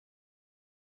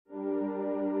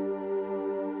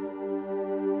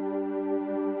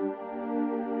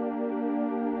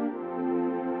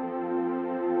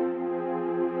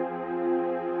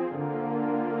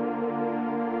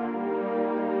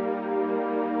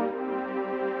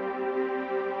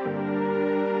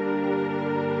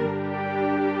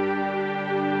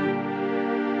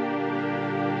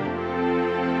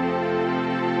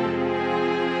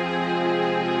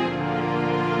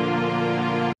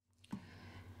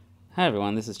Hi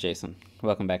everyone, this is Jason.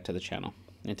 Welcome back to the channel.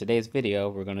 In today's video,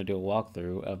 we're going to do a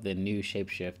walkthrough of the new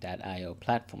ShapeShift.io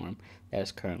platform that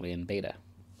is currently in beta.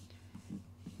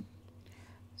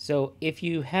 So if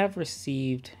you have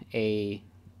received a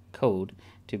code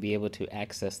to be able to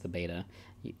access the beta,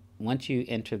 once you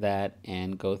enter that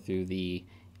and go through the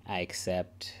I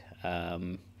accept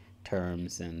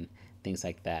terms and things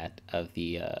like that of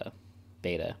the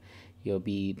beta, you'll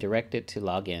be directed to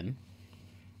log in.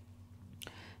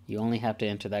 You only have to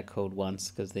enter that code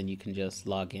once because then you can just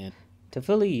log in. To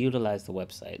fully utilize the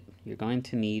website, you're going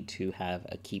to need to have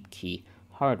a KeepKey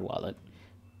hard wallet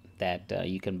that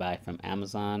you can buy from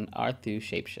Amazon or through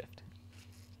ShapeShift.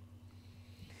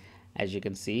 As you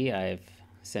can see, I've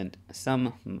sent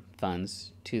some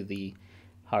funds to the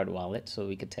hard wallet so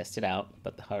we could test it out,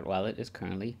 but the hard wallet is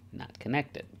currently not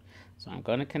connected. So I'm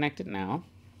going to connect it now.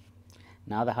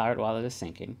 Now the hard wallet is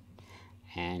syncing,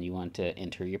 and you want to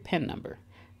enter your PIN number.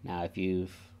 Now, if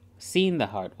you've seen the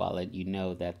hard wallet, you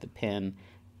know that the PIN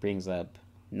brings up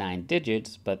 9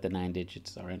 digits, but the 9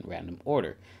 digits are in random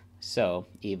order. So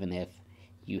even if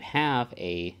you have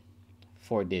a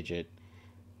 4-digit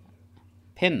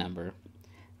PIN number,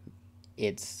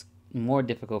 it's more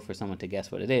difficult for someone to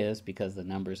guess what it is because the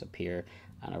numbers appear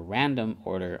on a random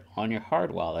order on your hard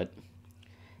wallet,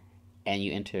 and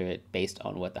you enter it based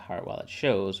on what the hard wallet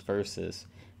shows versus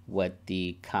what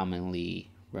the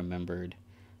commonly remembered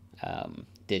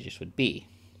digits would be.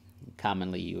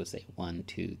 Commonly you would say 1,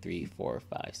 2, 3, 4,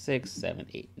 5, 6, 7,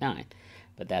 8, 9,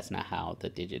 but that's not how the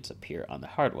digits appear on the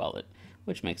hard wallet,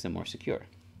 which makes them more secure.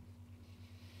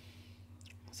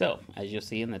 So as you'll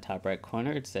see in the top right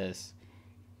corner, it says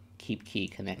KeepKey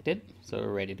connected, so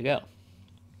we're ready to go.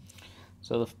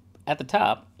 So at the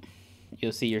top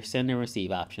you'll see your send and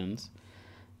receive options.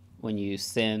 When you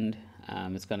send,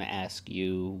 it's going to ask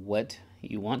you what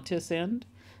you want to send.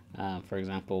 For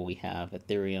example, we have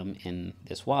Ethereum in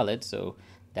this wallet, so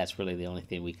that's really the only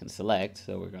thing we can select.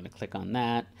 So we're going to click on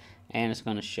that, and it's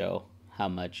going to show how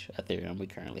much Ethereum we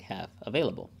currently have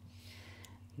available.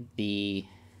 The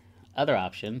other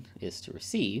option is to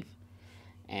receive,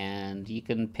 and you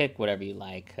can pick whatever you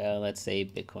like. Let's say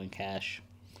Bitcoin Cash,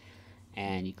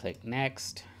 and you click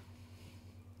next,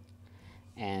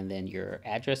 and then your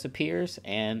address appears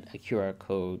and a QR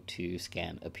code to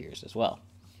scan appears as well.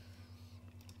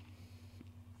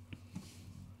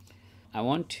 I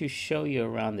want to show you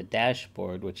around the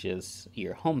dashboard, which is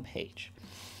your home page.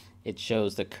 It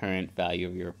shows the current value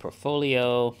of your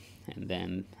portfolio and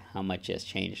then how much has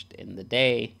changed in the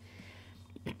day.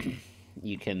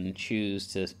 You can choose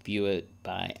to view it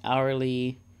by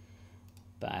hourly,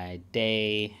 by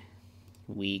day,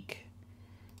 week,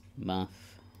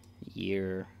 month,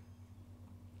 year.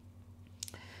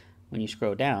 When you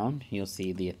scroll down, you'll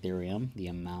see the Ethereum, the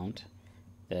amount,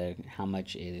 how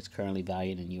much it is currently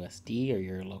valued in USD or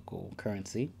your local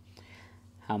currency,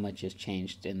 how much has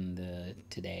changed in the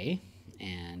today,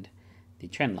 and the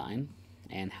trend line,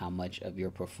 and how much of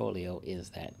your portfolio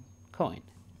is that coin.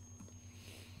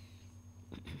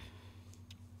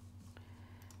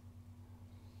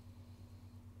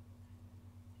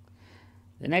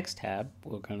 The next tab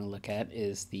we're going to look at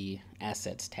is the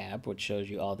Assets tab, which shows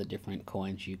you all the different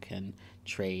coins you can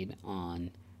trade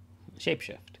on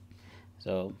ShapeShift.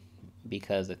 So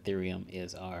because Ethereum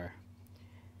is our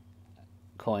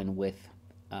coin with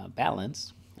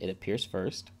balance, it appears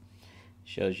first.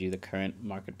 Shows you the current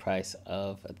market price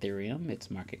of Ethereum,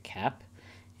 its market cap,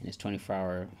 and its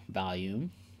 24-hour volume.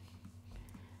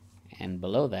 And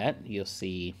below that, you'll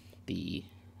see the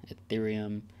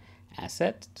Ethereum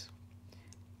asset,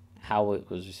 how it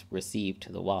was received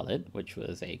to the wallet, which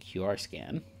was a QR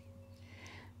scan.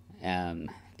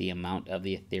 The amount of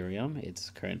the Ethereum, its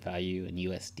current value in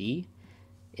USD,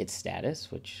 its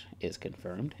status, which is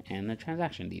confirmed, and the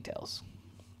transaction details.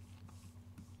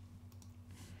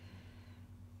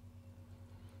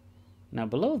 Now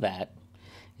below that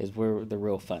is where the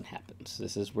real fun happens.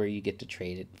 This is where you get to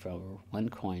trade it from one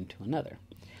coin to another.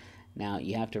 Now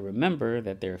you have to remember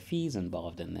that there are fees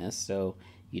involved in this, so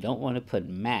you don't want to put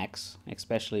max,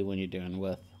 especially when you're dealing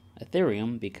with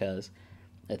Ethereum, because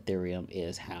Ethereum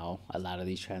is how a lot of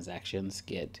these transactions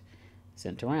get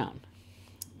sent around.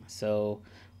 So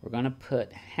we're going to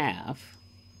put half,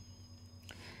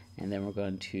 and then we're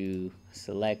going to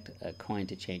select a coin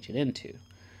to change it into.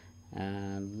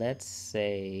 Let's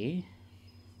change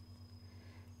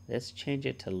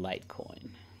it to Litecoin.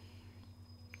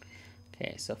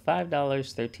 Okay, so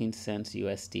 $5.13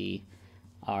 USD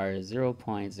are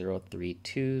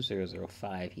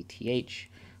 0.032005 ETH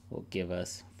will give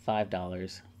us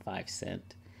 $5.05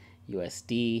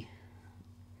 USD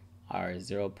are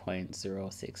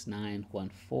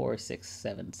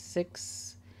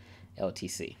 0.069146676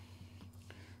 LTC.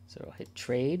 So I'll hit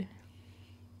trade.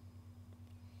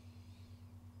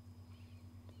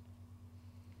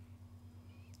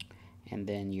 And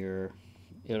then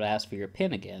it'll ask for your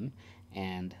PIN again.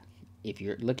 And if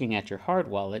you're looking at your hard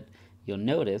wallet, you'll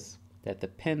notice that the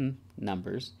PIN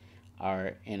numbers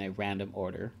are in a random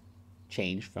order,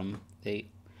 changed from the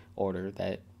order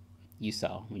that you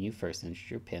saw when you first entered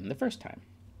your PIN the first time.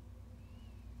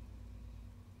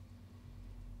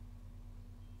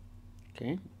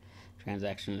 Okay,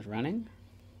 transaction is running.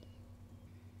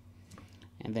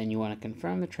 And then you want to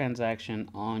confirm the transaction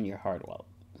on your hard wallet.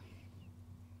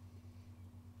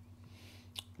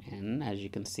 And as you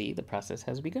can see, the process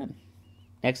has begun.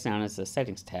 Next down is the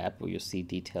Settings tab, where you'll see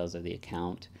details of the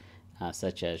account,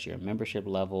 such as your membership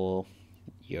level,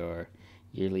 your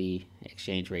yearly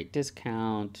exchange rate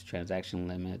discount, transaction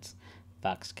limits,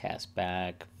 Fox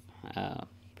cashback,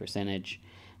 percentage,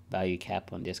 value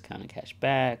cap on discount and cash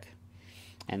back.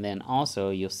 And then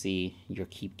also you'll see your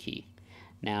KeepKey.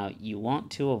 Now you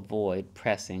want to avoid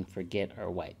pressing forget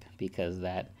or wipe, because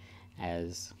that,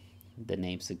 as the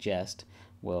name suggests,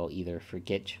 will either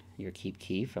forget your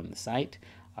KeepKey from the site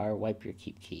or wipe your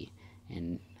KeepKey.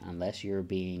 And unless you're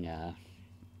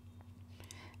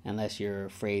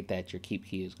afraid that your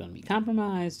KeepKey is going to be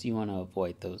compromised, you want to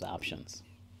avoid those options.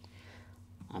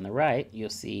 On the right, you'll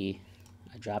see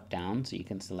a drop down, so you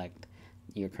can select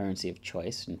your currency of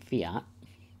choice in fiat.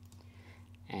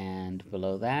 And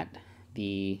below that,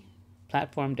 the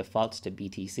platform defaults to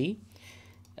BTC.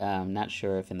 I'm not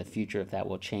sure if in the future if that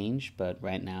will change, but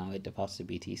right now it defaults to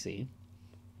BTC.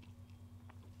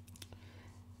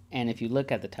 And if you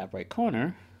look at the top right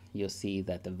corner, you'll see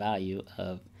that the value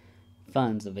of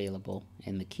funds available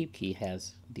in the KeepKey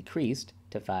has decreased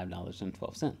to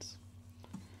 $5.12.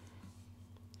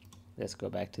 Let's go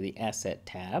back to the Asset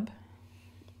tab.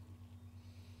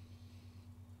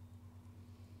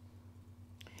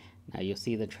 Now you'll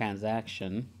see the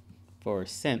transaction for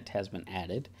sent has been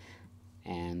added,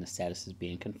 and the status is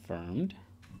being confirmed.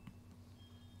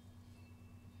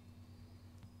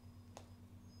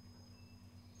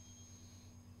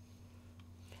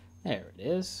 There it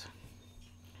is.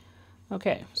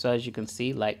 Okay, so as you can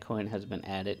see, Litecoin has been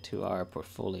added to our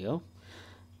portfolio.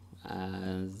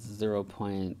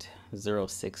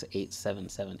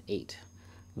 0.068778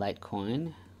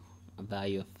 Litecoin, a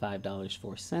value of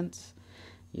 $5.04.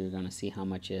 You're going to see how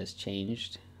much it has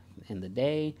changed in the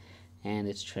day and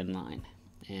its trend line.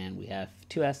 And we have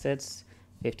two assets,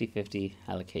 50-50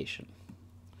 allocation.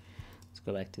 Let's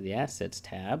go back to the Assets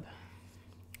tab.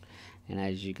 And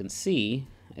as you can see,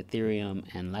 Ethereum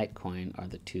and Litecoin are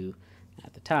the two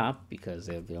at the top because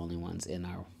they're the only ones in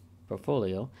our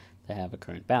portfolio that have a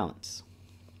current balance.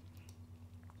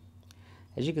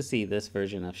 As you can see, this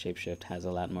version of ShapeShift has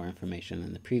a lot more information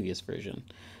than the previous version,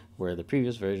 where the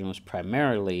previous version was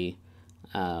primarily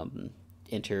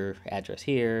enter address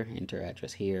here,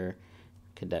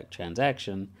 conduct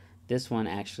transaction. This one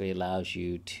actually allows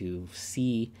you to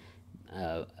see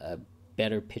a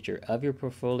better picture of your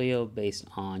portfolio based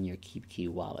on your KeepKey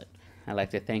wallet. I'd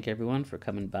like to thank everyone for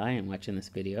coming by and watching this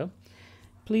video.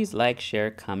 Please like, share,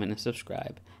 comment, and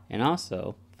subscribe. And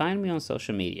also, find me on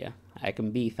social media. I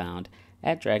can be found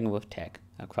at DragonWolfTech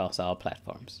across all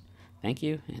platforms. Thank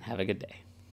you, and have a good day.